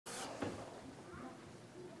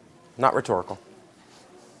Not rhetorical.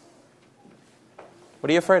 What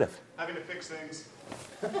are you afraid of? Having to fix things.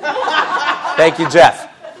 Thank you, Jeff.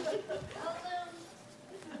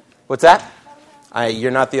 What's that?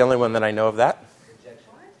 You're not the only one that I know of that.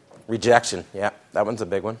 Rejection. Yeah, that one's a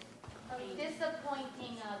big one.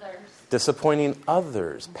 Disappointing others. Disappointing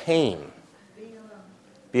others. Pain.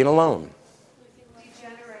 Being alone.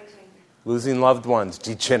 Degenerating. Losing loved ones.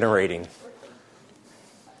 Degenerating.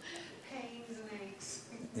 Pains and aches.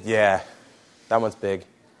 Yeah, that one's big.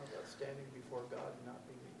 How about standing before God and not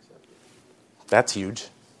being accepted? That's huge.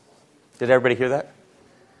 Did everybody hear that?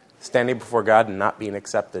 Standing before God and not being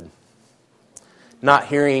accepted. Not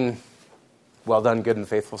hearing, well done, good and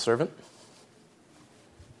faithful servant.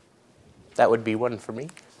 That would be one for me.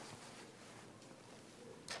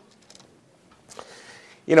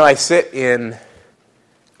 You know, I sit in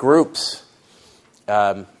groups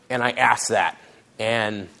and I ask that.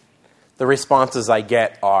 And the responses I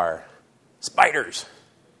get are spiders,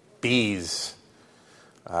 bees.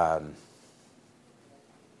 The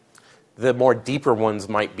more deeper ones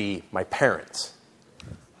might be my parents.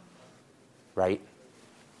 Right?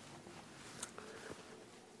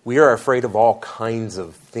 We are afraid of all kinds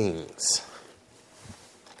of things.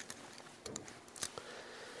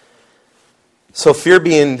 So fear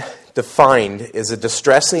being defined is a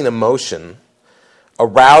distressing emotion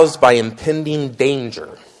aroused by impending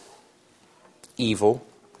danger, evil,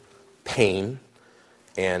 pain,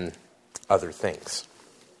 and other things.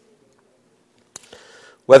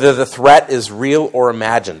 Whether the threat is real or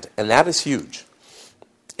imagined, and that is huge.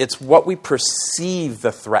 It's what we perceive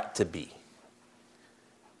the threat to be.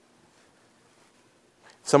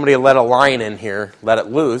 Somebody let a lion in here, let it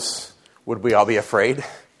loose, would we all be afraid?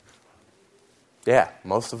 Yeah,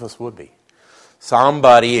 most of us would be.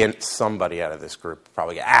 Somebody out of this group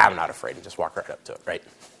probably go, I'm not afraid, and just walk right up to it, right?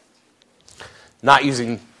 Not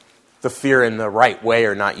using the fear in the right way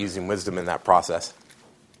or not using wisdom in that process,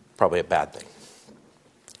 probably a bad thing.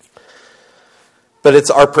 But it's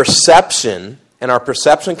our perception, and our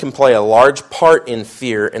perception can play a large part in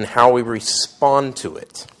fear and how we respond to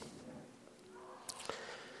it.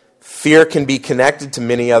 Fear can be connected to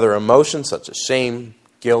many other emotions such as shame,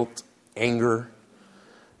 guilt, anger,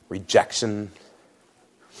 rejection.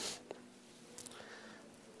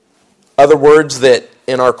 Other words that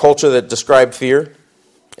in our culture that describe fear,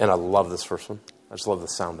 and I love this first one. I just love the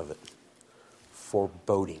sound of it.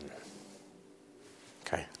 Foreboding.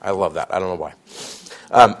 Okay, I love that. I don't know why.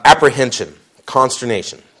 Apprehension,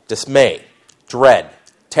 consternation, dismay, dread,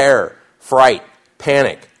 terror, fright,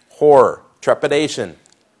 panic, horror, trepidation,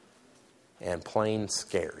 and plain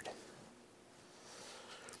scared.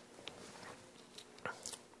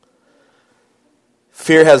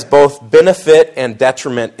 Fear has both benefit and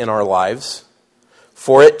detriment in our lives.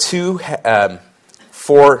 For it to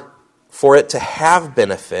have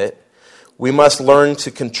benefit, we must learn to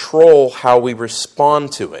control how we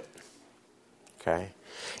respond to it. Okay?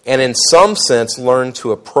 And in some sense, learn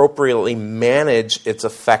to appropriately manage its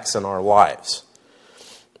effects in our lives.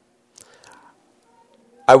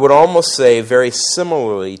 I would almost say very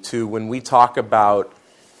similarly to when we talk about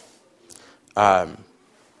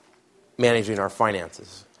managing our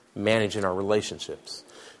finances, managing our relationships,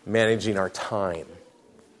 managing our time,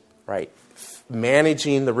 right?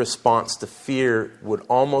 Managing the response to fear would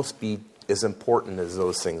almost be as important as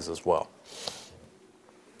those things as well.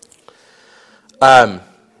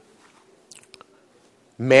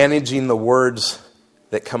 Managing the words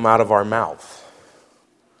that come out of our mouth.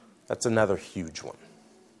 That's another huge one,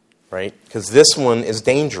 right? Because this one is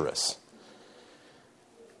dangerous.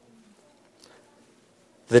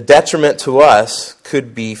 The detriment to us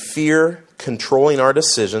could be fear controlling our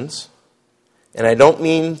decisions. And I don't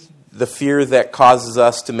mean the fear that causes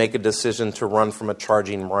us to make a decision to run from a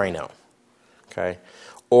charging rhino. Okay?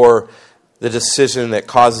 Or the decision that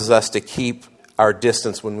causes us to keep our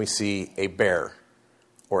distance when we see a bear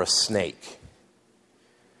or a snake.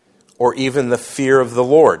 Or even the fear of the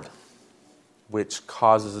Lord, which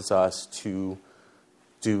causes us to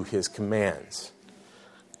do His commands.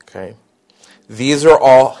 Okay? These are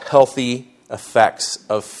all healthy effects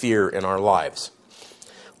of fear in our lives.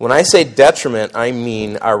 When I say detriment, I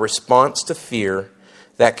mean our response to fear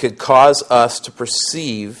that could cause us to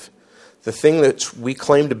perceive the thing that we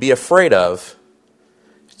claim to be afraid of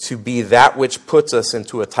to be that which puts us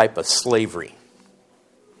into a type of slavery.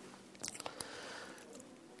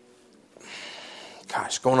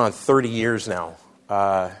 Gosh, going on 30 years now.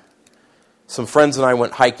 Some friends and I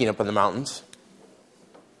went hiking up in the mountains.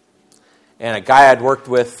 And a guy I'd worked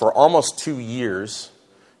with for almost 2 years,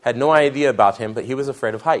 had no idea about him, but he was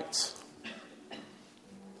afraid of heights.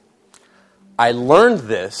 I learned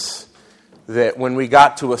this, that when we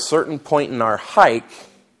got to a certain point in our hike,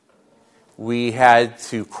 we had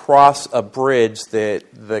to cross a bridge that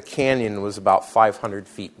the canyon was about 500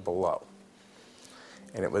 feet below.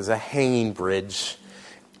 And it was a hanging bridge.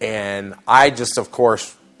 And I just, of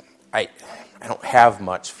course, I don't have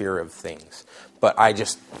much fear of things. But I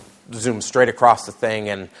just zoomed straight across the thing,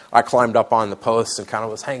 and I climbed up on the post and kind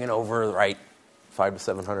of was hanging over the right 500 to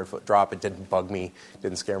 700 foot drop. It didn't bug me,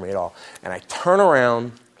 didn't scare me at all. And I turn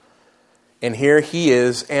around, and here he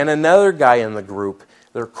is, and another guy in the group.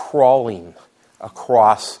 They're crawling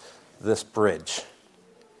across this bridge,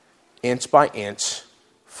 inch by inch,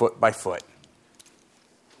 foot by foot.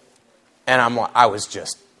 And I'd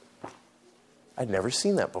never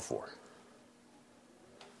seen that before.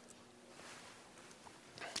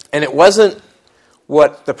 And it wasn't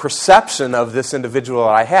what the perception of this individual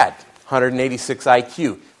that I had. 186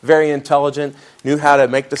 IQ, very intelligent, knew how to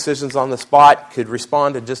make decisions on the spot, could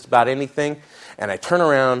respond to just about anything. And I turn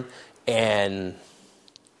around, and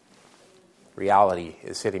reality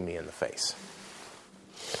is hitting me in the face.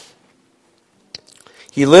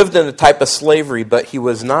 He lived in a type of slavery, but he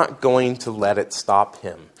was not going to let it stop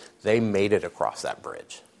him. They made it across that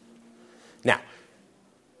bridge. Now,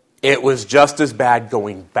 it was just as bad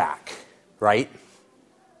going back, right?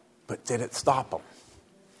 But did it stop him?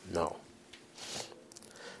 No.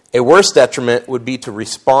 A worse detriment would be a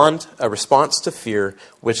response to fear,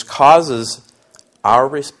 which causes our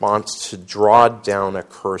response to draw down a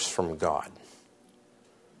curse from God.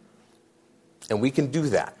 And we can do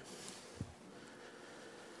that.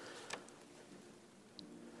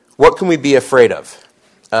 What can we be afraid of?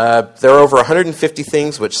 There are over 150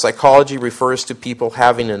 things which psychology refers to people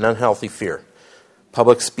having an unhealthy fear.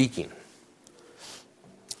 Public speaking.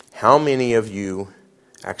 How many of you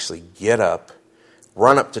actually get up,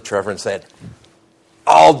 run up to Trevor and said,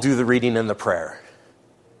 I'll do the reading and the prayer?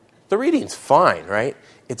 The reading's fine, right?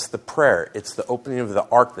 It's the prayer. It's the opening of the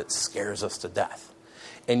ark that scares us to death.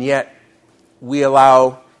 And yet, we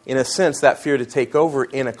allow, in a sense, that fear to take over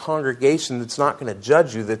in a congregation that's not going to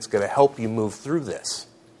judge you, that's going to help you move through this.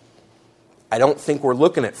 I don't think we're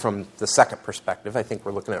looking at it from the second perspective. I think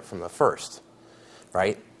we're looking at it from the first,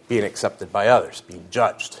 right? Being accepted by others, being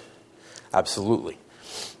judged. Absolutely.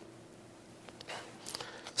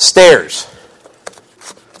 Stairs.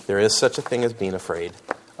 There is such a thing as being afraid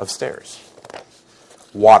of stairs.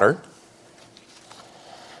 Water.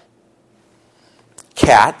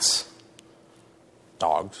 Cats.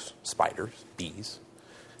 Dogs, spiders, bees.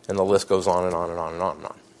 And the list goes on and on and on and on and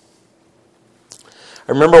on.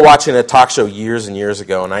 I remember watching a talk show years and years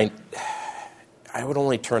ago, and I would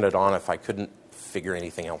only turn it on if I couldn't figure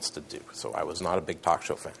anything else to do. So I was not a big talk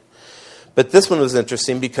show fan. But this one was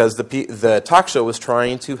interesting because the talk show was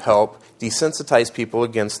trying to help desensitize people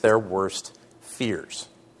against their worst fears.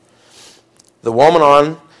 The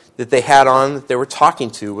woman that they were talking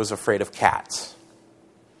to was afraid of cats.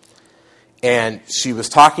 And she was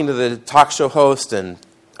talking to the talk show host and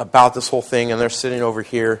about this whole thing, and they're sitting over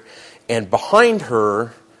here. And behind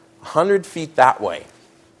her, 100 feet that way,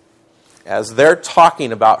 as they're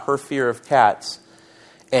talking about her fear of cats,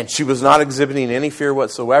 and she was not exhibiting any fear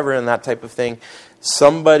whatsoever and that type of thing,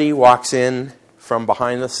 somebody walks in from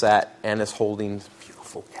behind the set and is holding this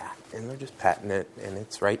beautiful cat. And they're just petting it, and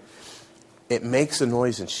it's right. It makes a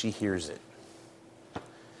noise, and she hears it.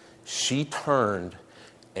 She turned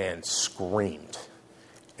and screamed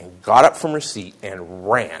and got up from her seat and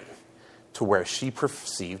ran to where she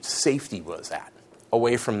perceived safety was at,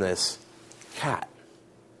 away from this cat.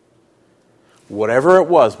 Whatever it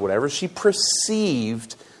was, whatever she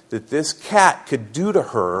perceived that this cat could do to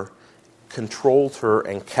her, controlled her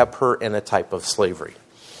and kept her in a type of slavery.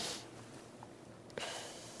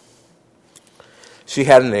 She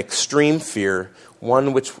had an extreme fear,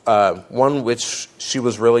 one which she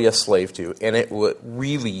was really a slave to, and it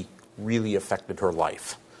really, really affected her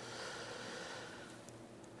life.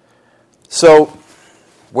 So,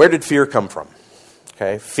 where did fear come from?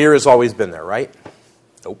 Okay, fear has always been there, right?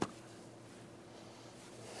 Nope.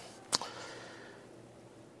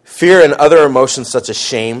 Fear and other emotions such as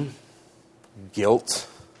shame, guilt,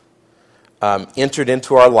 entered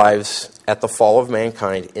into our lives at the fall of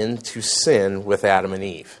mankind into sin with Adam and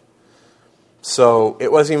Eve. So it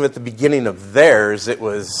wasn't even at the beginning of theirs, it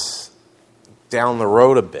was down the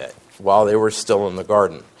road a bit while they were still in the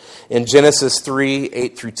garden. In Genesis 3,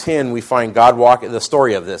 8 through 10, we find the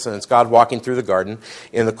story of this, and it's God walking through the garden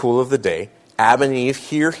in the cool of the day. Adam and Eve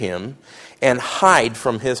hear him and hide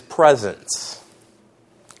from his presence.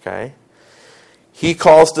 Okay? He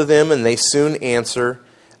calls to them, and they soon answer.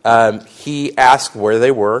 He asks where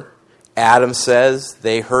they were, Adam says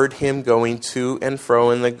they heard him going to and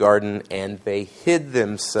fro in the garden, and they hid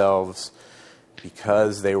themselves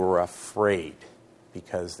because they were afraid,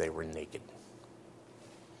 because they were naked.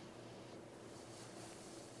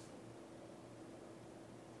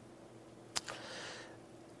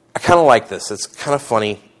 I kind of like this. It's kind of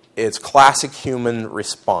funny. It's classic human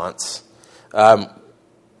response. Okay,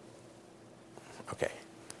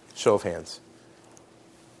 show of hands.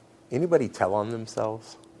 Anybody tell on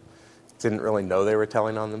themselves? Didn't really know they were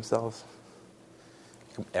telling on themselves?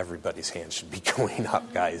 Everybody's hand should be going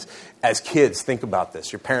up, guys. As kids, think about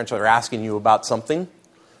this. Your parents are asking you about something,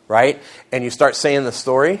 right? And you start saying the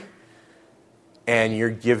story, and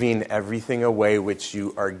you're giving everything away which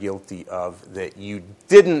you are guilty of, that you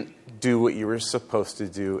didn't do what you were supposed to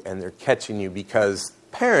do, and they're catching you because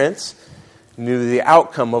parents knew the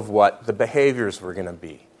outcome of what the behaviors were going to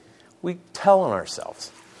be. We tell on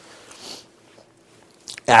ourselves.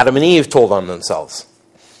 Adam and Eve told on themselves.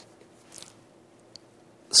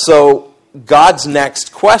 So God's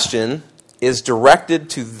next question is directed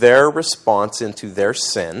to their response into their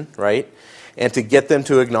sin, right? And to get them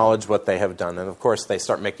to acknowledge what they have done. And of course, they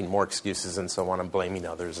start making more excuses and so on and blaming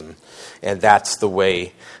others. And that's the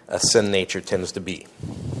way a sin nature tends to be.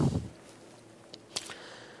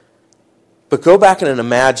 But go back and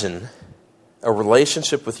imagine a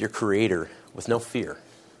relationship with your Creator with no fear,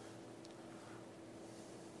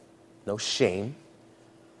 no shame,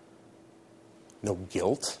 no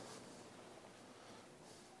guilt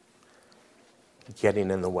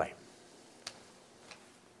getting in the way.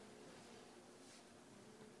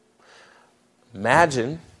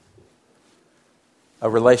 Imagine a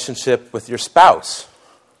relationship with your spouse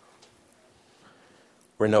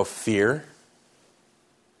where no fear,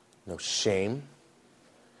 no shame,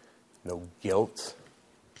 no guilt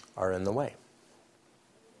are in the way.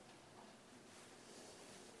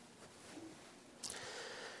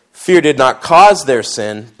 Fear did not cause their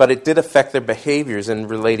sin, but it did affect their behaviors in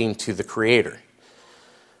relating to the Creator.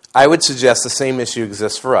 I would suggest the same issue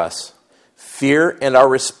exists for us. Fear and our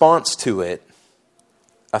response to it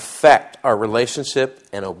affect our relationship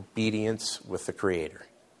and obedience with the Creator.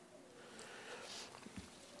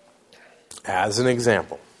 As an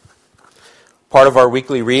example, part of our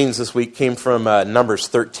weekly readings this week came from Numbers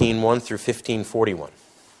 13:1 through 15:41.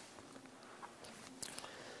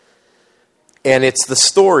 And it's the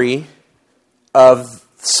story of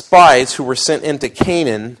spies who were sent into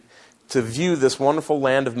Canaan to view this wonderful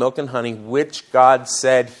land of milk and honey, which God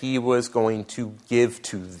said He was going to give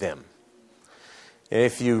to them. And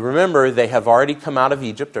if you remember, they have already come out of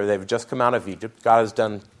Egypt, or they've just come out of Egypt. God has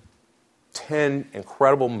done 10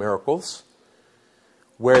 incredible miracles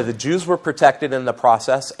where the Jews were protected in the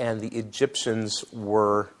process and the Egyptians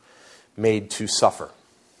were made to suffer.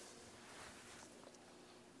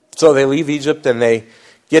 So they leave Egypt and they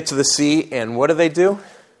get to the sea, and what do?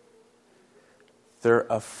 They're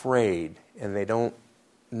afraid, and they don't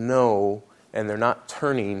know, and they're not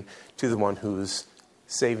turning to the one who's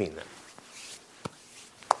saving them.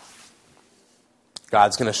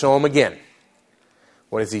 God's going to show them again.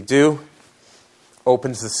 What does He do?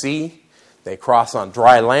 Opens the sea. They cross on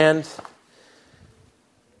dry land.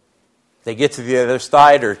 They get to the other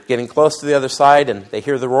side, or getting close to the other side, and they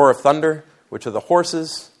hear the roar of thunder, which are the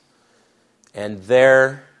horses, and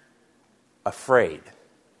they're afraid.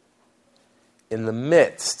 In the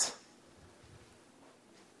midst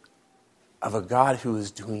of a God who is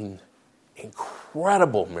doing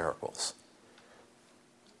incredible miracles.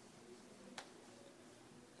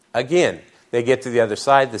 Again, they get to the other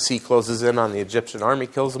side. The sea closes in on the Egyptian army,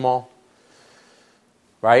 kills them all.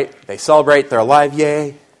 Right? They celebrate. They're alive.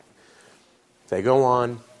 Yay. They go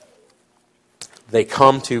on. They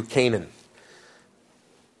come to Canaan.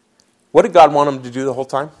 What did God want them to do the whole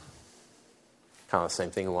time? Kind of the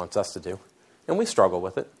same thing He wants us to do. And we struggle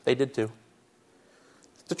with it. They did too.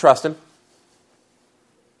 To trust Him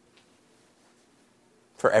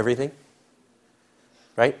for everything.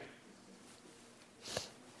 Right?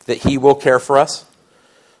 That He will care for us.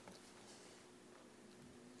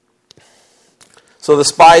 So the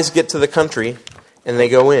spies get to the country and they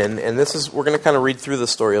go in, and we're going to kind of read through the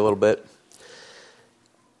story a little bit.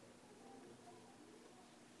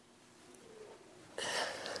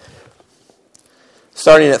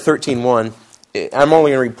 Starting at 13:1, I'm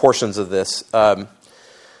only going to read portions of this. Then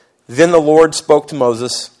the Lord spoke to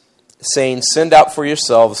Moses, saying, "Send out for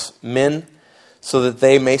yourselves men so that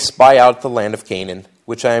they may spy out the land of Canaan,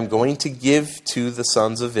 which I am going to give to the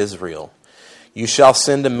sons of Israel. You shall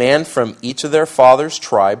send a man from each of their father's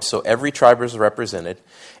tribes," so every tribe is represented.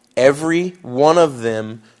 "Every one of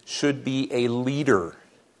them should be a leader,"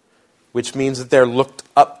 which means that they're looked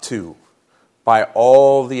up to. by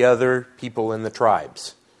all the other people in the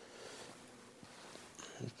tribes.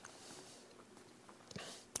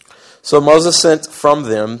 So Moses sent from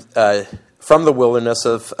them, from the wilderness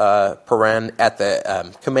of Paran at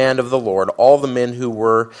the command of the Lord, all the men who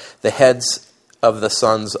were the heads of the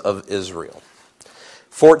sons of Israel.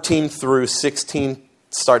 14 through 16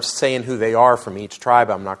 starts saying who they are from each tribe.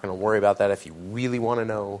 I'm not going to worry about that. If you really want to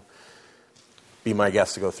know, be my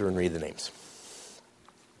guest to go through and read the names.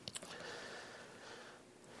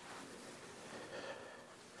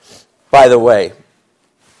 By the way,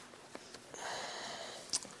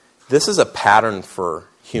 this is a pattern for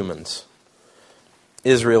humans.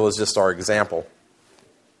 Israel is just our example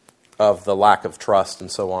of the lack of trust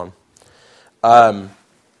and so on.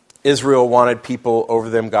 Israel wanted people over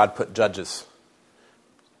them. God put judges,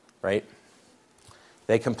 right?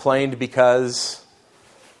 They complained because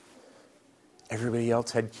everybody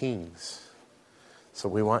else had kings. So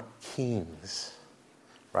we want kings,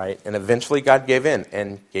 right? And eventually God gave in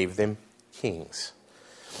and gave them kings.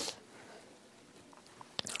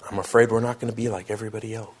 I'm afraid we're not going to be like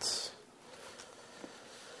everybody else.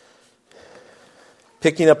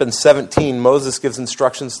 Picking up in 17, Moses gives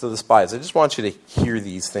instructions to the spies. I just want you to hear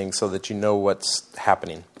these things so that you know what's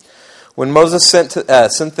happening. When Moses sent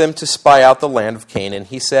them to spy out the land of Canaan,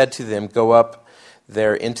 he said to them, "Go up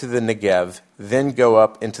there into the Negev, then go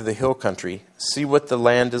up into the hill country, see what the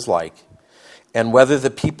land is like, and whether the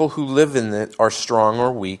people who live in it are strong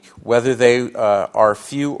or weak, whether they are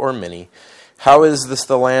few or many. How is this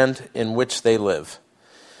the land in which they live?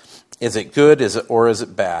 Is it good, or is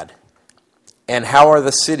it bad? And how are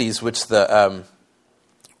the cities which they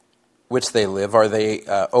live? Are they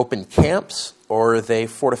open camps, or are they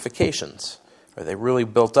fortifications? Are they really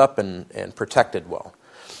built up and protected well?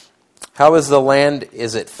 How is the land?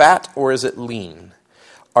 Is it fat, or is it lean?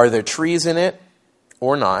 Are there trees in it,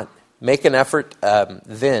 or not? Make an effort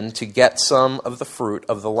then to get some of the fruit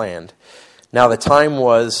of the land. Now the time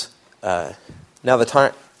was the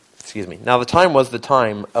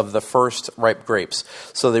time of the first ripe grapes.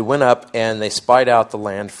 So they went up and they spied out the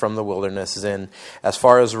land from the wilderness Zin as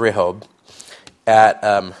far as Rehob at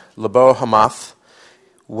Lebo Hamath.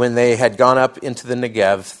 When they had gone up into the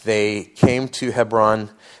Negev, they came to Hebron,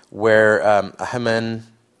 where Ahiman,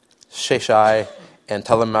 Sheshai, and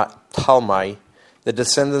Talmai, the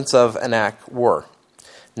descendants of Anak, were.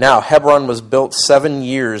 Now Hebron was built 7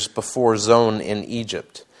 years before Zon in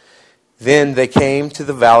Egypt. Then they came to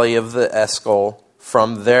the valley of the Eshcol.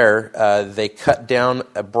 From there, they cut down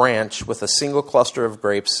a branch with a single cluster of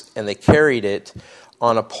grapes, and they carried it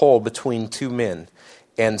on a pole between two men.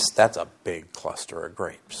 And that's a big cluster of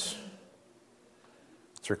grapes.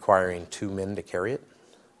 It's requiring 2 men to carry it.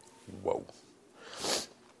 Whoa.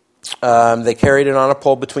 They carried it on a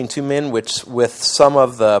pole between 2 men, which with some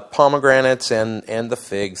of the pomegranates and the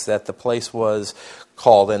figs, that the place was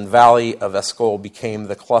called, and Valley of Eshcol became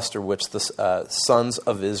the cluster which the sons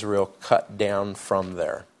of Israel cut down from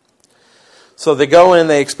there. So they go in,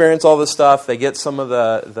 they experience all this stuff, they get some of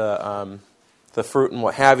the fruit and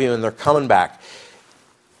what have you, and they're coming back.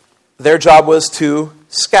 Their job was to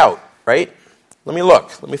scout, right? Let me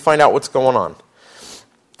look. Let me find out what's going on.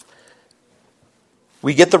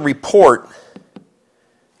 We get the report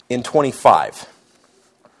in 25.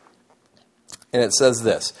 And it says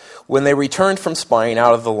this: when they returned from spying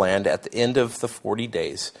out of the land at the end of the 40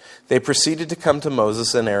 days, they proceeded to come to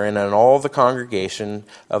Moses and Aaron and all the congregation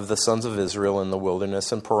of the sons of Israel in the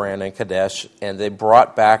wilderness in Paran and Kadesh, and they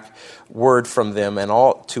brought back word from them and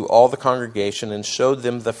to all the congregation and showed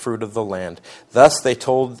them the fruit of the land. Thus they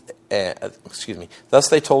told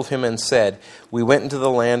him and said, "We went into the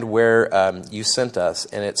land where you sent us,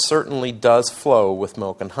 and it certainly does flow with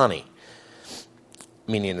milk and honey,"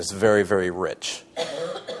 meaning it's very, very rich.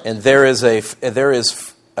 And there is its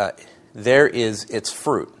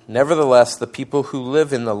fruit. Nevertheless, the people who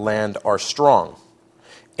live in the land are strong,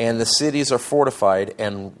 and the cities are fortified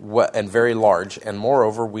and very large. And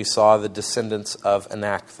moreover, we saw the descendants of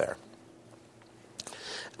Anak there.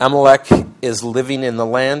 Amalek is living in the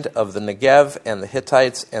land of the Negev, and the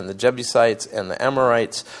Hittites and the Jebusites and the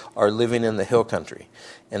Amorites are living in the hill country.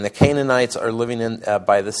 And the Canaanites are living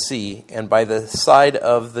by the sea and by the side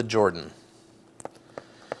of the Jordan.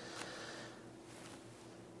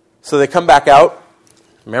 So they come back out.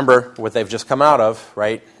 Remember what they've just come out of,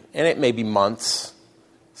 right? And it may be months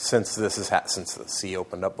since since the sea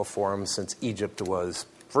opened up before them, since Egypt was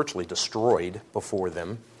virtually destroyed before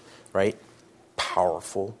them, right?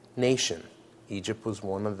 Powerful nation. Egypt was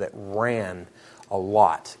one of that ran a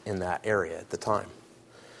lot in that area at the time.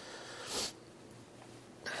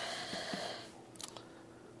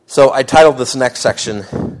 So I titled this next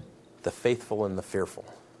section, the faithful and the fearful.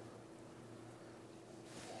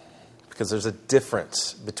 Because there's a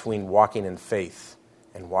difference between walking in faith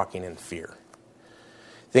and walking in fear.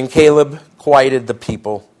 Then Caleb quieted the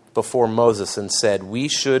people before Moses and said, "We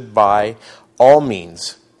should by all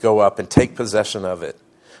means go up and take possession of it,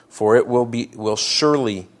 for we will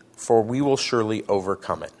surely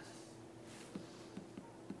overcome it."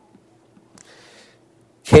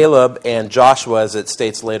 Caleb and Joshua, as it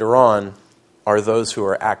states later on, are those who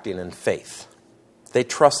are acting in faith. They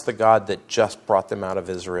trust the God that just brought them out of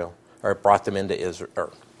Israel, or brought them into Israel,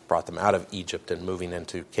 or brought them out of Egypt and moving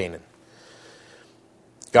into Canaan.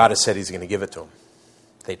 God has said He's going to give it to them.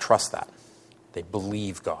 They trust that. They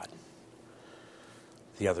believe God.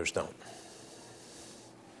 The others don't.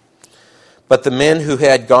 But the men who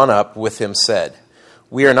had gone up with him said,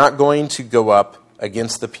 "We are not going to go up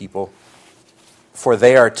against the people, for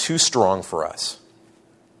they are too strong for us."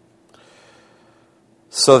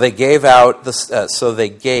 So they gave out to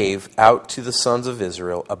the sons of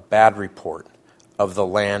Israel a bad report of the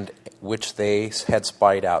land which they had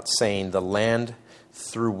spied out, saying, "The land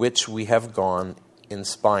through which we have gone in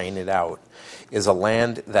spying it out is a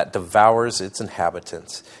land that devours its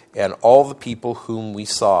inhabitants, and all the people whom we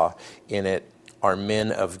saw in it are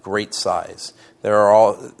men of great size. There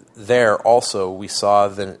also we saw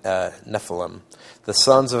the Nephilim, the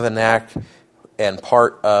sons of Anak, and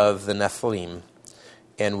part of the Nephilim,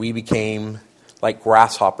 and we became like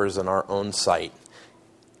grasshoppers in our own sight,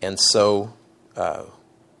 and so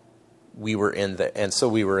we were in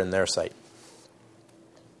their sight."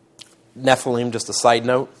 Nephilim, just a side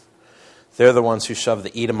note, they're the ones who shoved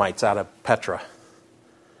the Edomites out of Petra.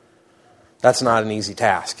 That's not an easy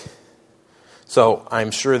task. So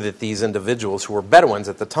I'm sure that these individuals who were Bedouins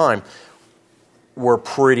at the time were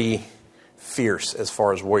pretty fierce as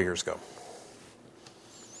far as warriors go.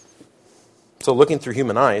 So looking through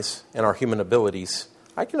human eyes and our human abilities,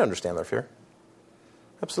 I can understand their fear.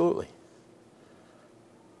 Absolutely.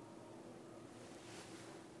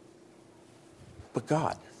 But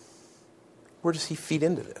God, where does He feed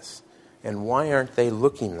into this? And why aren't they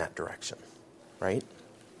looking that direction? Right?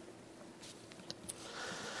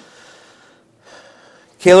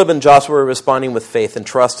 Caleb and Joshua are responding with faith and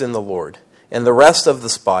trust in the Lord. And the rest of the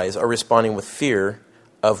spies are responding with fear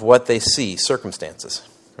of what they see, circumstances.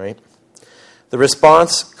 Right? The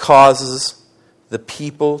response causes the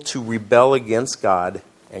people to rebel against God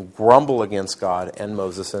and grumble against God and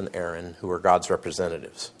Moses and Aaron, who are God's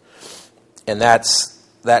representatives. And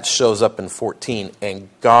that shows up in 14. And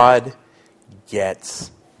God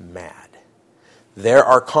gets mad. There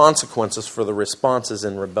are consequences for the responses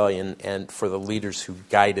in rebellion and for the leaders who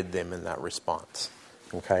guided them in that response.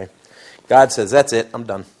 Okay? God says, "That's it, I'm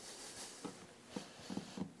done."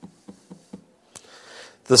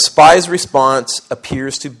 The spies' response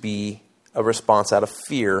appears to be a response out of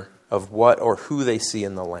fear of what or who they see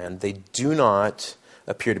in the land. They do not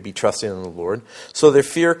appear to be trusting in the Lord, so their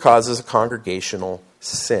fear causes a congregational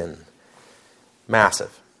sin.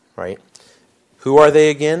 Massive, right? Who are they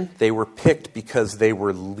again? They were picked because they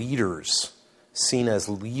were leaders, seen as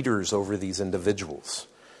leaders over these individuals.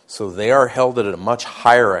 So they are held at a much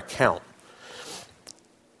higher account.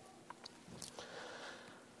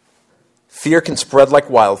 Fear can spread like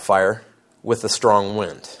wildfire with a strong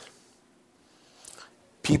wind.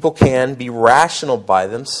 People can be rational by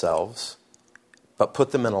themselves, but put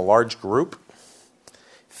them in a large group,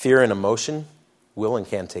 fear and emotion will and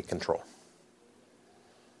can take control.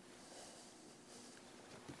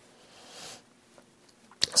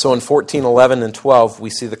 So in 14, 11, and 12, we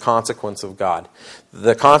see the consequence of God.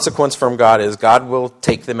 The consequence from God is God will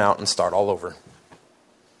take them out and start all over.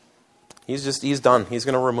 He's done. He's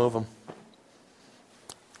going to remove them.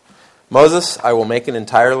 Moses, I will make an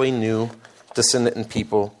entirely new descendant and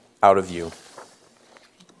people out of you.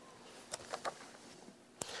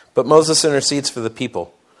 But Moses intercedes for the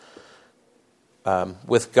people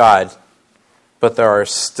with God, but there are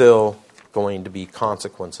still going to be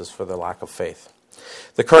consequences for their lack of faith.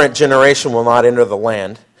 The current generation will not enter the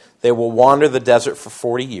land. They will wander the desert for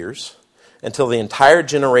 40 years until the entire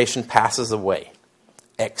generation passes away,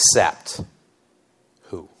 except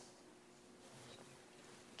who?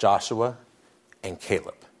 Joshua and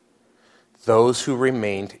Caleb, those who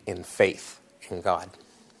remained in faith in God.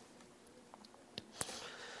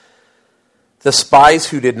 The spies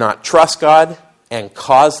who did not trust God and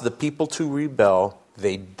caused the people to rebel,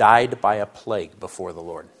 they died by a plague before the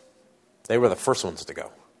Lord. They were the first ones to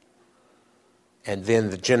go. And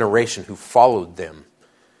then the generation who followed them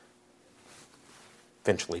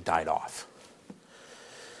eventually died off.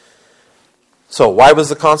 So why was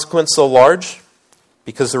the consequence so large?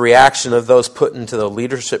 because the reaction of those put into the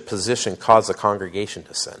leadership position caused the congregation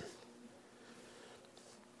to sin.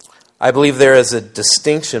 I believe there is a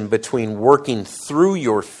distinction between working through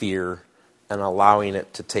your fear and allowing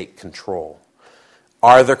it to take control.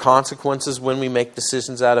 Are there consequences when we make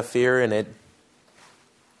decisions out of fear and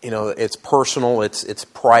it's personal, it's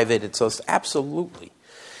private, it's us? Absolutely.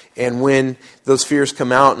 And when those fears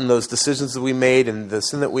come out and those decisions that we made and the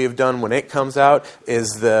sin that we have done, when it comes out,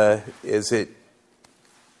 is it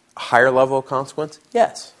a higher level of consequence?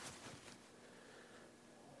 Yes.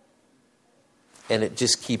 And it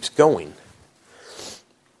just keeps going.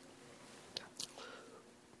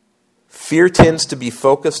 Fear tends to be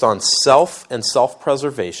focused on self and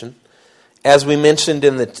self-preservation. As we mentioned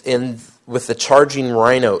with the charging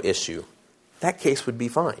rhino issue, that case would be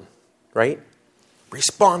fine, right?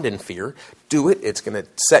 Respond in fear. Do it. It's going to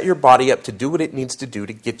set your body up to do what it needs to do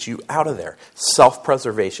to get you out of there.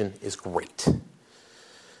 Self-preservation is great.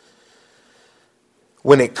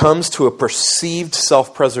 When it comes to a perceived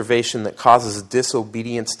self-preservation that causes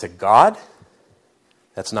disobedience to God,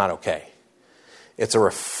 that's not okay. It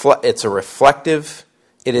is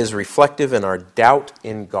reflective in our doubt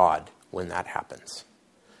in God when that happens.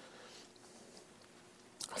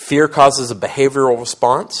 Fear causes a behavioral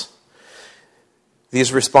response.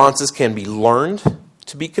 These responses can be learned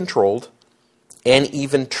to be controlled and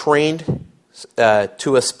even trained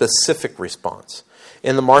to a specific response.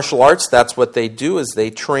 In the martial arts, that's what they do, is they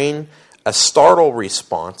train a startle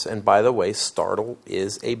response. And by the way, startle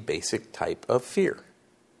is a basic type of fear.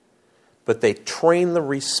 But they train the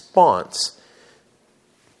response,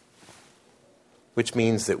 which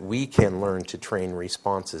means that we can learn to train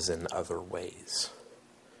responses in other ways.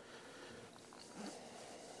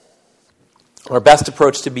 Our best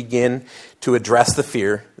approach to begin to address the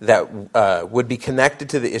fear that would be connected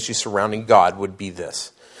to the issue surrounding God would be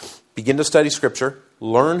this. Begin to study Scripture.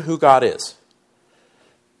 Learn who God is.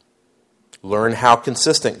 Learn how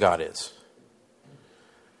consistent God is.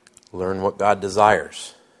 Learn what God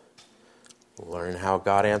desires. Learn how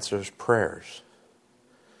God answers prayers.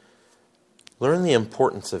 Learn the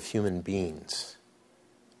importance of human beings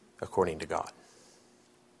according to God.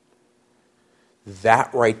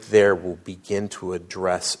 That right there will begin to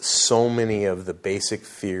address so many of the basic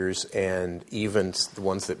fears and even the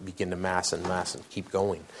ones that begin to mass and keep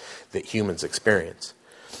going that humans experience.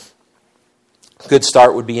 A good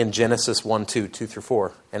start would be in Genesis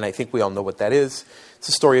 1:2-4. And I think we all know what that is. It's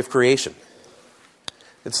the story of creation.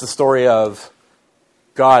 It's the story of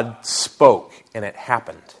God spoke and it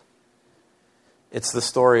happened. It's the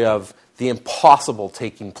story of the impossible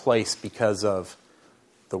taking place because of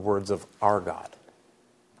the words of our God.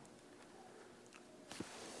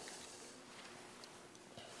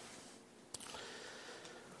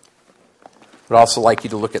 I'd also like you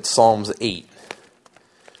to look at Psalms 8.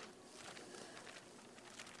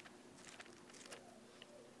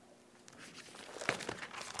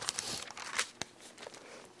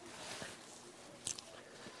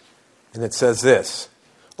 And it says this,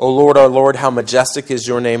 O Lord, our Lord, how majestic is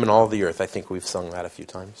your name in all the earth. I think we've sung that a few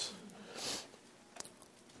times.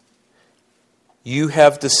 You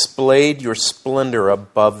have displayed your splendor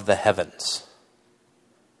above the heavens.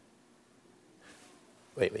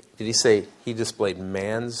 Wait. Did he say he displayed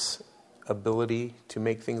man's ability to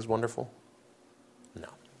make things wonderful? No.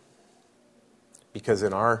 Because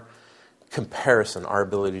in our comparison, our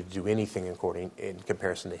ability to do anything in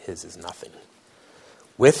comparison to his is nothing.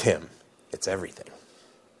 With him, it's everything.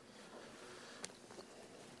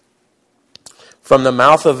 From the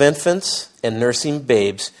mouth of infants and nursing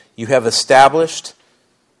babes, you have established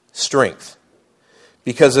strength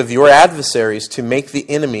because of your adversaries to make the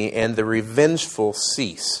enemy and the revengeful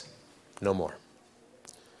cease no more.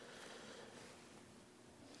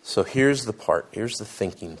 So here's the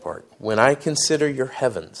thinking part. When I consider your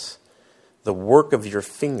heavens, the work of your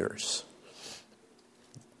fingers,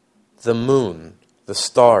 the moon, the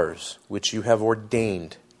stars, which you have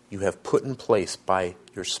ordained, you have put in place by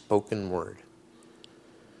your spoken word.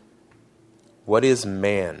 What is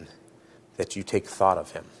man that you take thought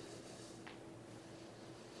of him?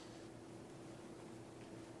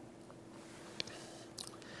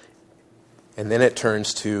 And then it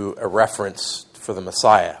turns to a reference for the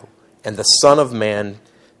Messiah. And the Son of Man,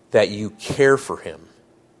 that you care for him.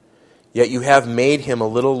 Yet you have made him a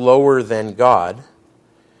little lower than God,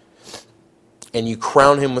 and you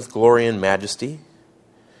crown him with glory and majesty.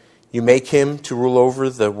 You make him to rule over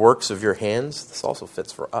the works of your hands. This also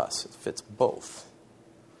fits for us. It fits both.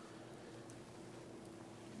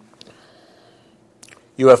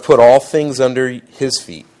 You have put all things under his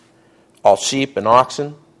feet, all sheep and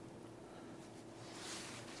oxen,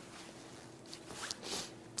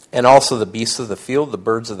 and also the beasts of the field, the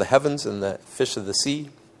birds of the heavens, and the fish of the sea,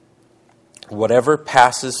 whatever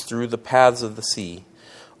passes through the paths of the sea.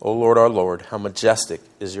 O Lord, our Lord, how majestic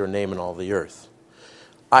is your name in all the earth.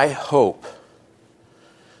 I hope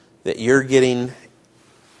that you're getting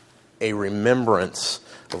a remembrance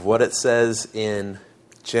of what it says in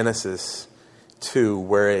Genesis 2,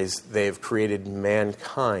 whereas they've created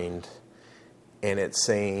mankind, and it's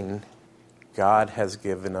saying God has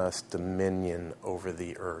given us dominion over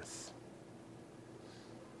the earth.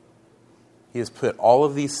 He has put all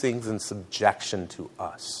of these things in subjection to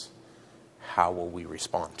us. How will we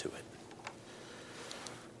respond to it?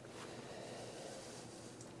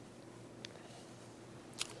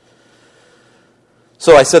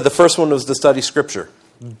 So I said the first one was to study Scripture.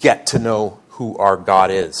 Get to know who our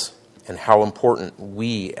God is and how important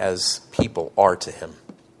we as people are to Him.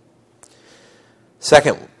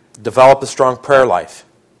 Second, develop a strong prayer life.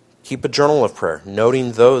 Keep a journal of prayer,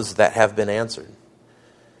 noting those that have been answered.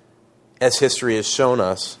 As history has shown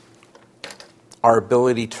us, our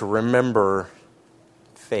ability to remember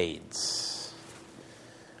fades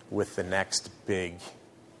with the next big,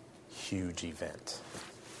 huge event.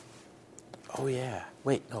 Oh yeah,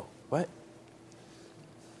 wait, no, what?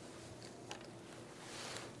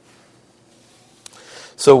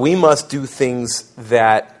 So we must do things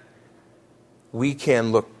that we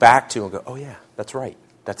can look back to and go, oh yeah, that's right,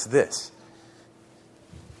 that's this.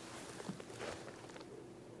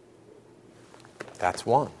 That's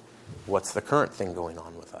one. What's the current thing going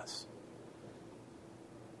on with us?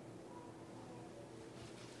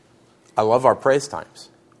 I love our praise times.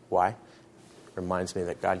 Why? Reminds me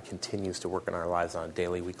that God continues to work in our lives on a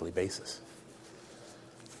daily, weekly basis.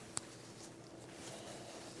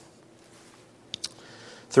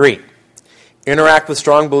 Three, interact with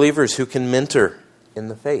strong believers who can mentor in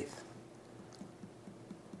the faith.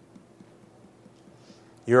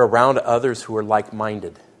 You're around others who are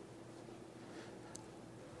like-minded.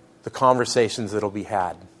 The conversations that'll be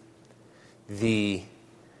had, the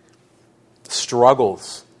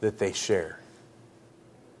struggles that they share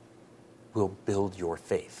will build your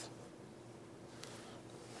faith.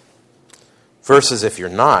 Versus if you're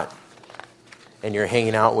not, and you're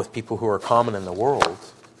hanging out with people who are common in the world,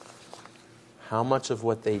 how much of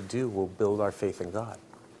what they do will build our faith in God?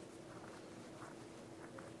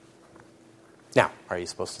 Now, are you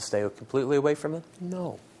supposed to stay completely away from it?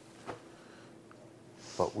 No.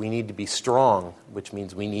 But we need to be strong, which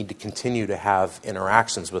means we need to continue to have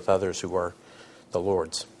interactions with others who are the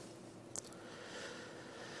Lord's.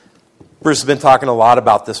 Bruce has been talking a lot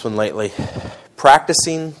about this one lately.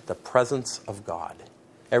 Practicing the presence of God.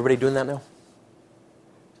 Everybody doing that now?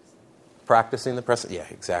 Practicing the presence? Yeah,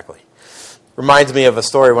 exactly. Reminds me of a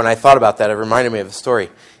story. When I thought about that, it reminded me of a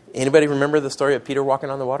story. Anybody remember the story of Peter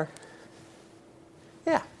walking on the water?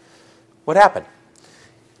 Yeah. What happened?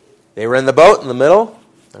 They were in the boat in the middle.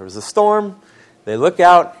 There was a storm. They look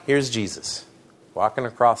out. Here's Jesus walking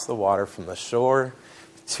across the water from the shore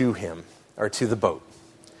to him, or to the boat.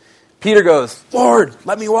 Peter goes, Lord,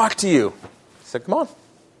 let me walk to you. He said, come on.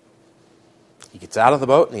 He gets out of the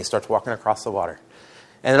boat and he starts walking across the water.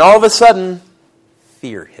 And then all of a sudden,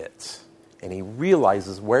 fear hits. And he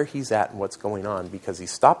realizes where he's at and what's going on because he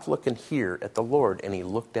stopped looking here at the Lord and he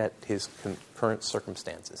looked at his current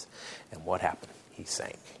circumstances. And what happened? He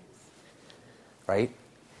sank. Right?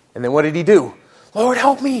 And then what did he do? Lord,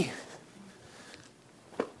 help me.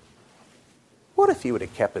 What if he would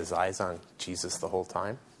have kept his eyes on Jesus the whole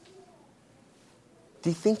time? Do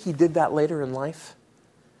you think he did that later in life?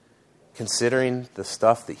 Considering the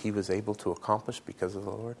stuff that he was able to accomplish because of the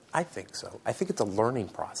Lord? I think so. I think it's a learning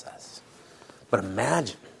process. But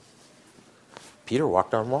imagine, Peter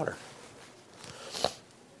walked on water.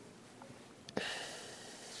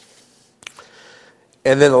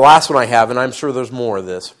 And then the last one I have, and I'm sure there's more of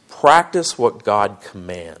this, practice what God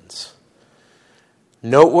commands.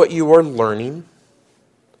 Note what you are learning.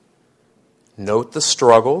 Note the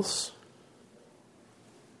struggles.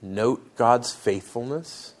 Note God's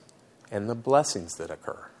faithfulness and the blessings that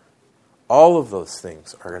occur. All of those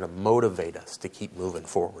things are going to motivate us to keep moving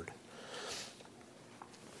forward.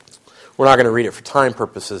 We're not going to read it for time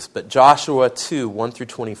purposes, but Joshua 2, 1 through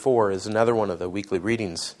 24 is another one of the weekly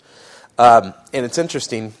readings. And it's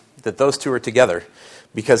interesting that those two are together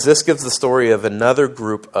because this gives the story of another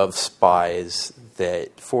group of spies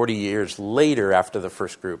that 40 years later after the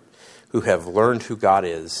first group who have learned who God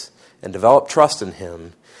is and developed trust in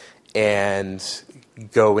Him and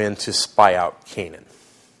go in to spy out Canaan.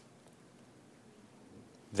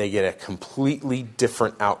 They get a completely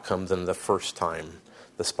different outcome than the first time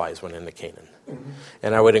the spies went into Canaan.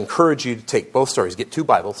 And I would encourage you to take both stories, get two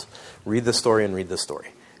Bibles, read the story and read the story.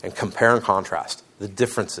 and compare and contrast the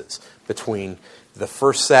differences between the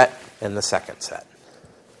first set and the second set.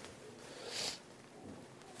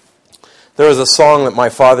 There was a song that my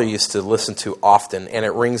father used to listen to often, and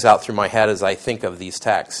it rings out through my head as I think of these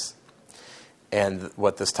texts and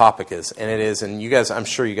what this topic is. And it is, and you guys, I'm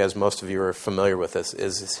sure you guys, most of you are familiar with this,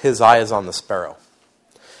 is His Eye is on the Sparrow.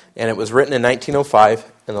 And it was written in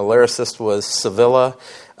 1905, and the lyricist was Sevilla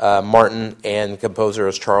Martin, and composer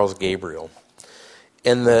is Charles Gabriel.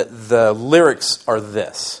 And the lyrics are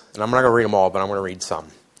this, and I'm not going to read them all, but I'm going to read some.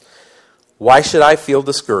 Why should I feel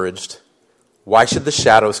discouraged? Why should the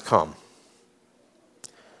shadows come?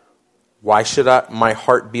 Why should my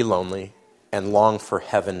heart be lonely and long for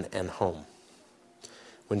heaven and home?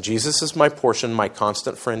 When Jesus is my portion, my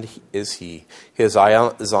constant friend is He. His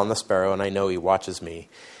eye is on the sparrow, and I know He watches me.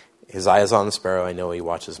 His eye is on the sparrow, I know He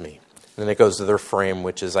watches me. And then it goes to the refrain,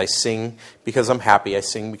 which is, I sing because I'm happy, I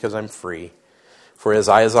sing because I'm free. For His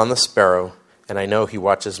eye is on the sparrow, and I know He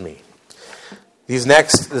watches me. This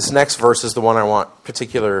next verse is the one I want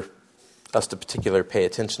us to pay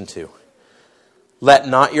attention to. Let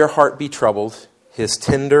not your heart be troubled, His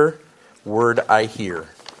tender word I hear.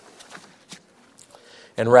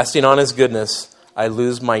 And resting on His goodness, I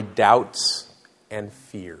lose my doubts and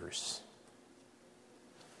fears.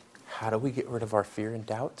 How do we get rid of our fear and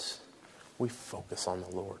doubts? We focus on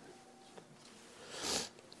the Lord.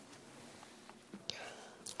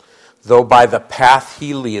 Though by the path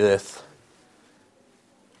He leadeth,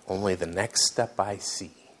 only the next step I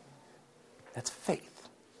see. That's faith.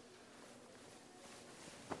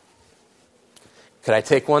 Could I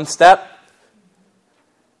take one step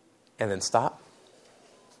and then stop?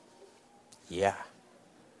 Yeah.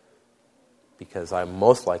 Because I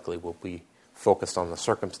most likely will be focused on the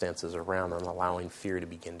circumstances around and allowing fear to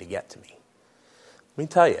begin to get to me. Let me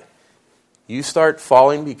tell you, you start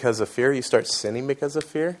falling because of fear, you start sinning because of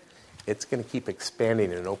fear, it's going to keep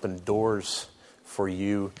expanding and open doors for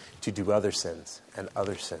you to do other sins and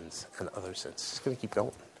other sins and other sins. It's going to keep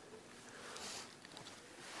going.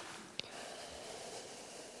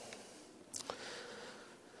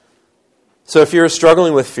 So if you're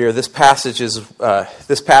struggling with fear, this passage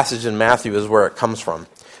in Matthew is where it comes from.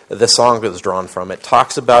 This song is drawn from. It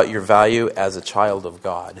talks about your value as a child of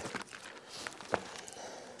God.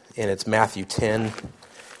 And it's Matthew 10,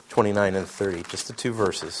 29 and 30, just the two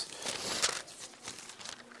verses.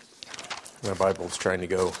 My Bible's trying to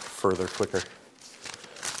go further, quicker.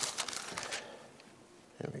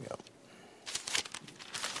 Here we go.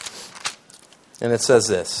 And it says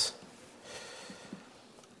this.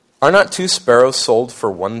 Are not 2 sparrows sold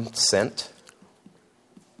for 1 cent?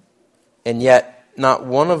 And yet not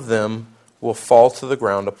one of them will fall to the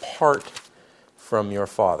ground apart from your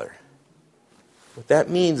Father. What that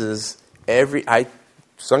means is I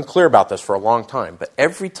was unclear about this for a long time, but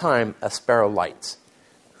every time a sparrow lights,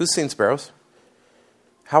 who's seen sparrows?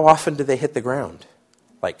 How often do they hit the ground?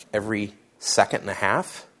 Like every second and a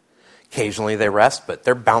half? Occasionally they rest, but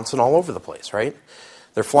they're bouncing all over the place, right?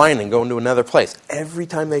 They're flying and going to another place. Every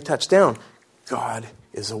time they touch down, God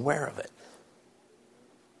is aware of it.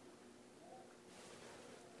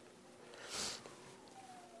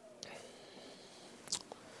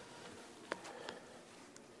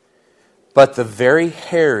 But the very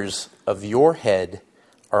hairs of your head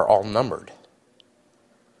are all numbered.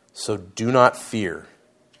 So do not fear.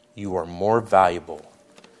 You are more valuable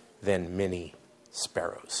than many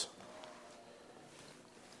sparrows.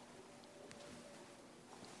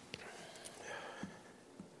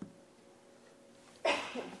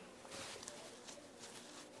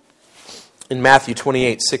 In Matthew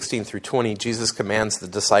 28, 16 through 20, Jesus commands the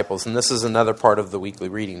disciples, and this is another part of the weekly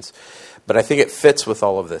readings, but I think it fits with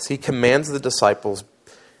all of this. He commands the disciples,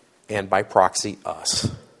 and by proxy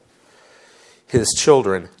us, His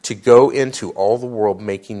children, to go into all the world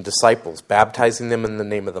making disciples, baptizing them in the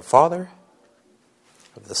name of the Father,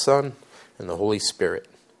 of the Son, and the Holy Spirit,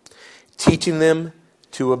 teaching them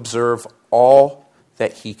to observe all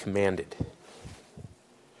that He commanded.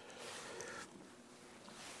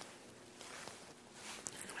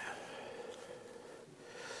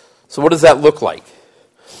 So what does that look like?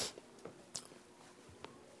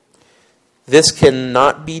 This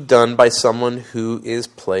cannot be done by someone who is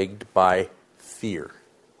plagued by fear.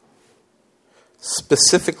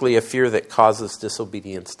 Specifically, a fear that causes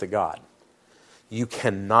disobedience to God. You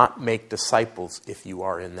cannot make disciples if you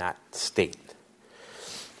are in that state.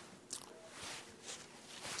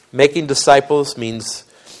 Making disciples means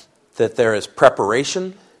that there is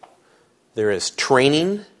preparation, there is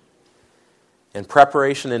training, and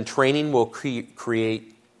preparation and training will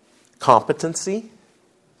create competency,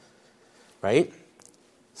 right?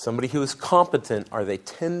 Somebody who is competent, do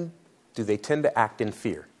they tend to act in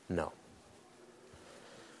fear? No.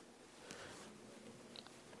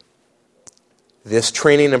 This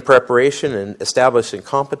training and preparation and establishing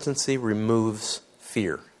competency removes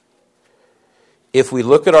fear. If we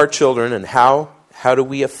look at our children and how do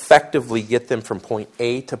we effectively get them from point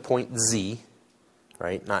A to point Z,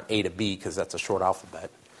 right? Not A to B, because that's a short alphabet.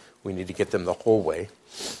 We need to get them the whole way.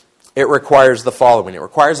 It requires the following. It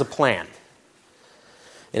requires a plan.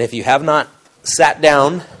 And if you have not sat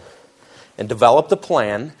down and developed a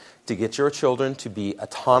plan to get your children to be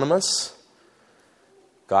autonomous,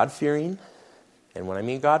 God-fearing, and when I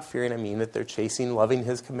mean God-fearing, I mean that they're chasing, loving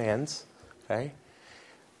His commands, okay?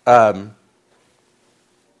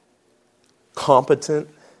 Competent,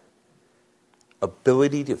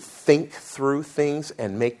 ability to think through things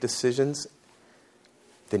and make decisions,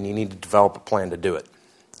 then you need to develop a plan to do it.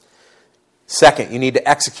 Second, you need to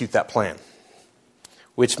execute that plan,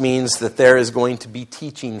 which means that there is going to be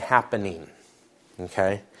teaching happening,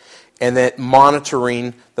 okay? And that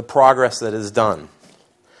monitoring the progress that is done.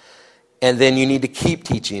 And then you need to keep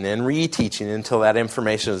teaching and reteaching until that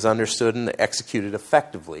information is understood and executed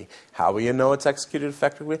effectively. How will you know it's executed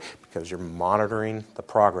effectively? Because you're monitoring the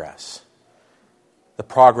progress. The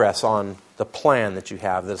progress on the plan that you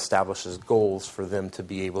have that establishes goals for them to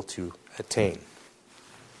be able to attain.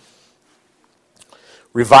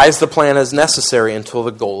 Revise the plan as necessary until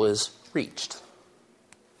the goal is reached.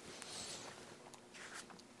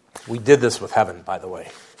 We did this with heaven, by the way.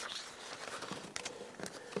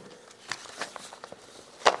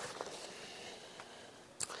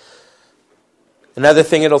 Another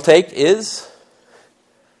thing it'll take is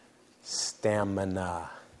stamina.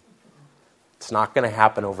 It's not going to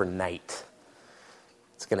happen overnight.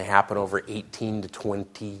 It's going to happen over 18 to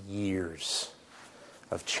 20 years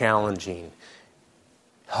of challenging,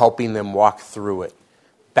 helping them walk through it,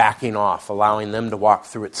 backing off, allowing them to walk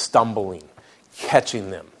through it, stumbling,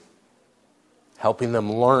 catching them, helping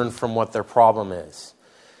them learn from what their problem is,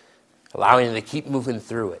 allowing them to keep moving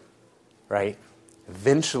through it, right?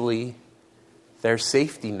 Eventually, their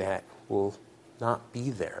safety net will not be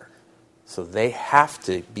there. So they have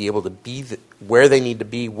to be able to be where they need to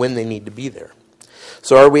be when they need to be there.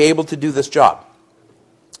 So are we able to do this job?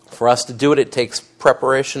 For us to do it, it takes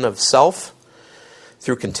preparation of self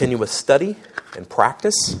through continuous study and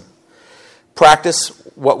practice. Practice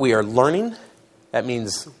what we are learning. That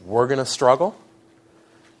means we're going to struggle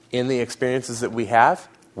in the experiences that we have.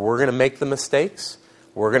 We're going to make the mistakes.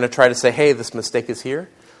 We're going to try to say, hey, this mistake is here.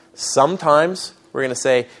 Sometimes we're going to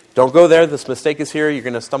say, don't go there, this mistake is here, you're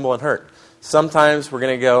going to stumble and hurt. Sometimes we're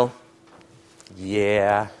going to go,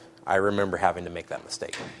 yeah, I remember having to make that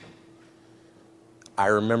mistake. I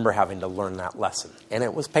remember having to learn that lesson, and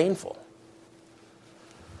it was painful.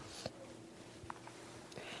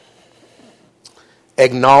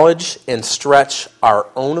 Acknowledge and stretch our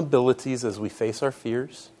own abilities as we face our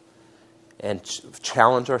fears and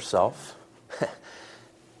challenge ourselves.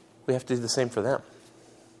 We have to do the same for them.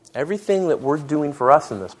 Everything that we're doing for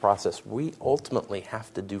us in this process, we ultimately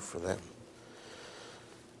have to do for them.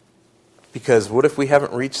 Because what if we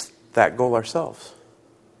haven't reached that goal ourselves?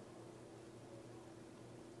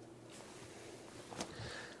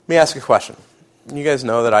 Let me ask you a question. You guys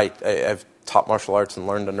know that I've taught martial arts and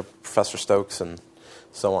learned under Professor Stokes and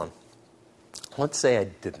so on. Let's say I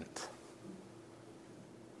didn't.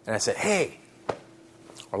 And I said, hey,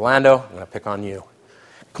 Orlando, I'm going to pick on you.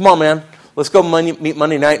 Come on, man. Let's go meet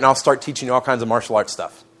Monday night and I'll start teaching you all kinds of martial arts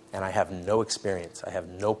stuff. And I have no experience. I have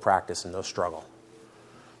no practice and no struggle.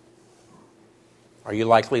 Are you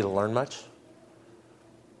likely to learn much?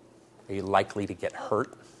 Are you likely to get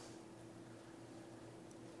hurt?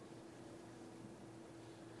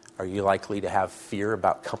 Are you likely to have fear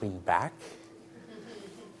about coming back?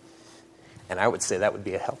 And I would say that would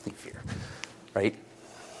be a healthy fear, right?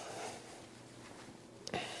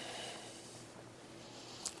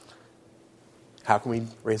 How can we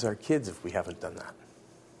raise our kids if we haven't done that?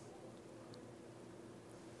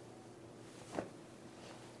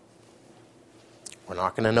 We're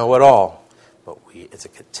not going to know it all, but it's a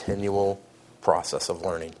continual process of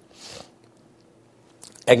learning.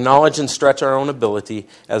 Acknowledge and stretch our own ability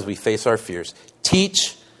as we face our fears.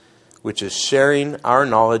 Teach, which is sharing our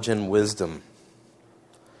knowledge and wisdom.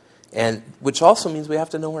 And which also means we have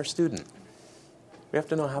to know our student. We have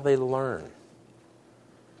to know how they learn.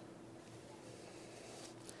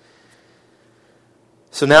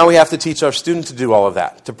 So now we have to teach our student to do all of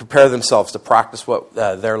that, to prepare themselves, to practice what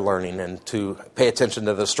they're learning, and to pay attention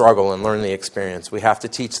to the struggle and learn the experience. We have to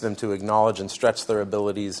teach them to acknowledge and stretch their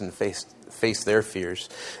abilities and face their fears.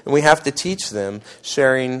 And we have to teach them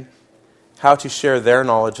sharing how to share their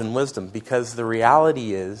knowledge and wisdom, because the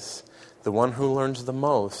reality is the one who learns the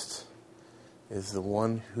most is the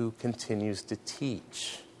one who continues to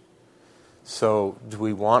teach. So, do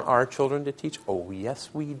we want our children to teach? Oh, yes,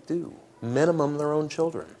 we do. Minimum their own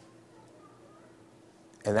children.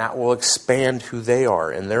 And that will expand who they are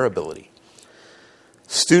and their ability.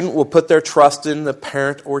 Student will put their trust in the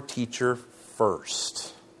parent or teacher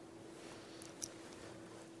first.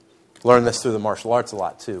 Learn this through the martial arts a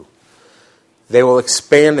lot too. They will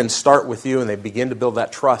expand and start with you, and they begin to build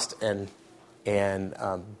that trust and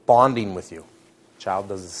bonding with you. Child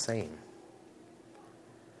does the same.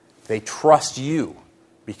 They trust you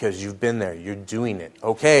because you've been there. You're doing it.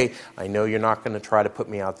 Okay, I know you're not going to try to put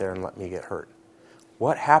me out there and let me get hurt.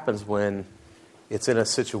 What happens when it's in a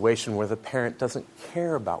situation where the parent doesn't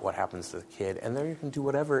care about what happens to the kid, and they can do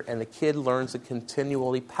whatever, and the kid learns a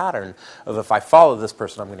continually pattern of, if I follow this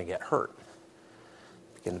person, I'm going to get hurt.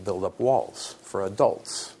 Begin to build up walls for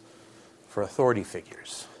adults, for authority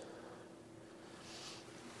figures.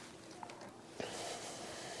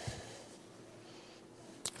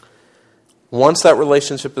 Once that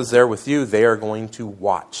relationship is there with you, they are going to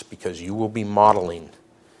watch, because you will be modeling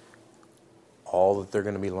all that they're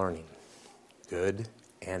going to be learning, good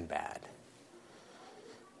and bad.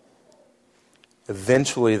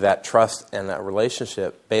 Eventually, that trust and that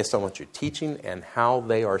relationship, based on what you're teaching and how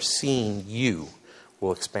they are seeing you,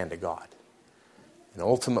 will expand to God. And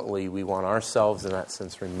ultimately, we want ourselves, in that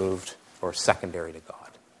sense, removed or secondary to God.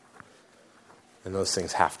 And those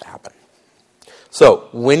things have to happen. So,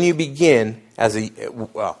 when you begin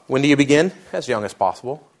when do you begin? As young as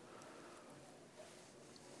possible.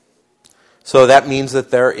 So that means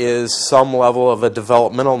that there is some level of a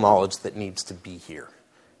developmental knowledge that needs to be here.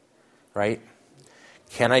 Right?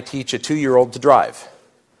 Can I teach a 2-year-old to drive?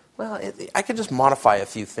 Well, I could just modify a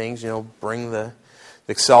few things, bring the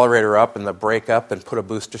accelerator up and the brake up and put a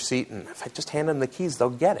booster seat, and if I just hand them the keys, they'll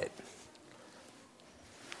get it.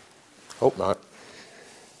 Hope not.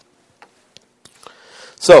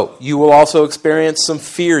 So, you will also experience some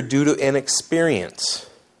fear due to inexperience.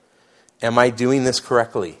 Am I doing this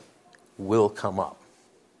correctly? Will come up.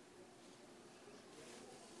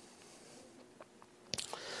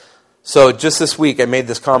 So, just this week, I made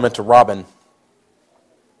this comment to Robin.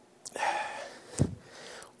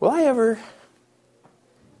 Will I ever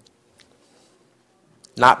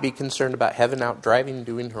not be concerned about Heaven out driving,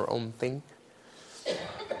 doing her own thing?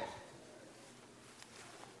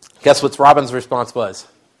 Guess what Robin's response was?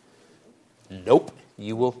 Nope,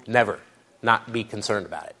 you will never not be concerned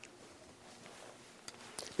about it.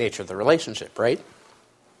 Nature of the relationship, right?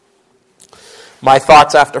 My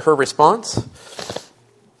thoughts after her response?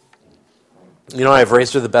 I've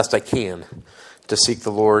raised her the best I can to seek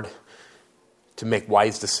the Lord, to make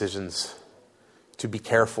wise decisions, to be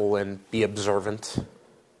careful and be observant.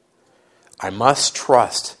 I must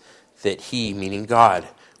trust that He, meaning God,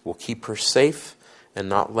 will keep her safe and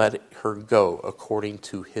not let her go according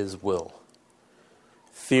to His will.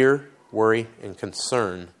 Fear, worry, and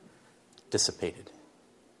concern dissipated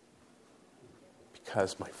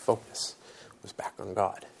because my focus was back on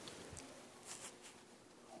God.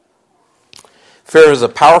 Fear is a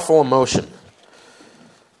powerful emotion,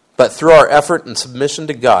 but through our effort and submission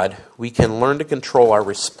to God, we can learn to control our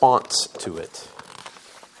response to it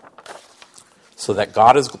so that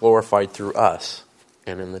God is glorified through us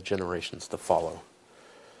and in the generations to follow.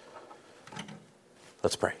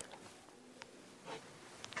 Let's pray.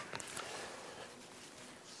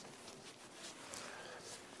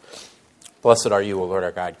 Blessed are you, O Lord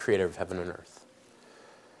our God, creator of heaven and earth.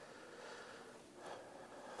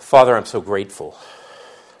 Father, I'm so grateful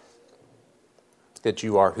that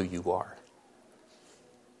you are who you are.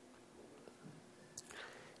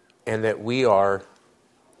 And that we are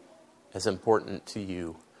as important to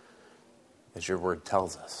you as your word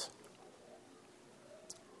tells us.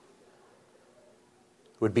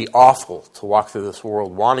 It would be awful to walk through this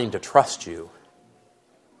world wanting to trust you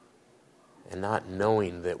and not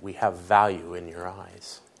knowing that we have value in your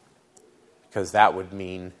eyes. Because that would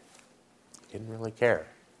mean you didn't really care.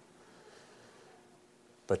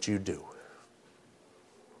 But you do.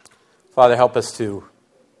 Father, help us to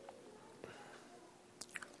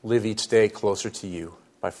live each day closer to you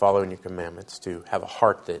by following your commandments, to have a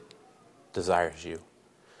heart that desires you.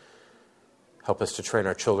 Help us to train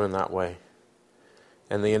our children that way.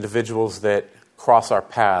 And the individuals that cross our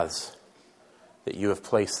paths that you have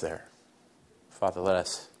placed there. Father, let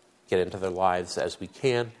us get into their lives as we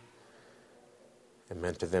can and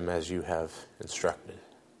mentor them as you have instructed.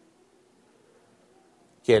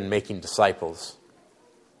 Again, making disciples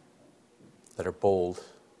that are bold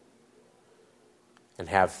and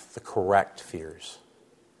have the correct fears.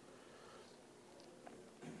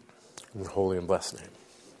 In your holy and blessed name.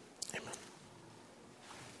 Amen.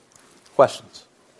 Questions?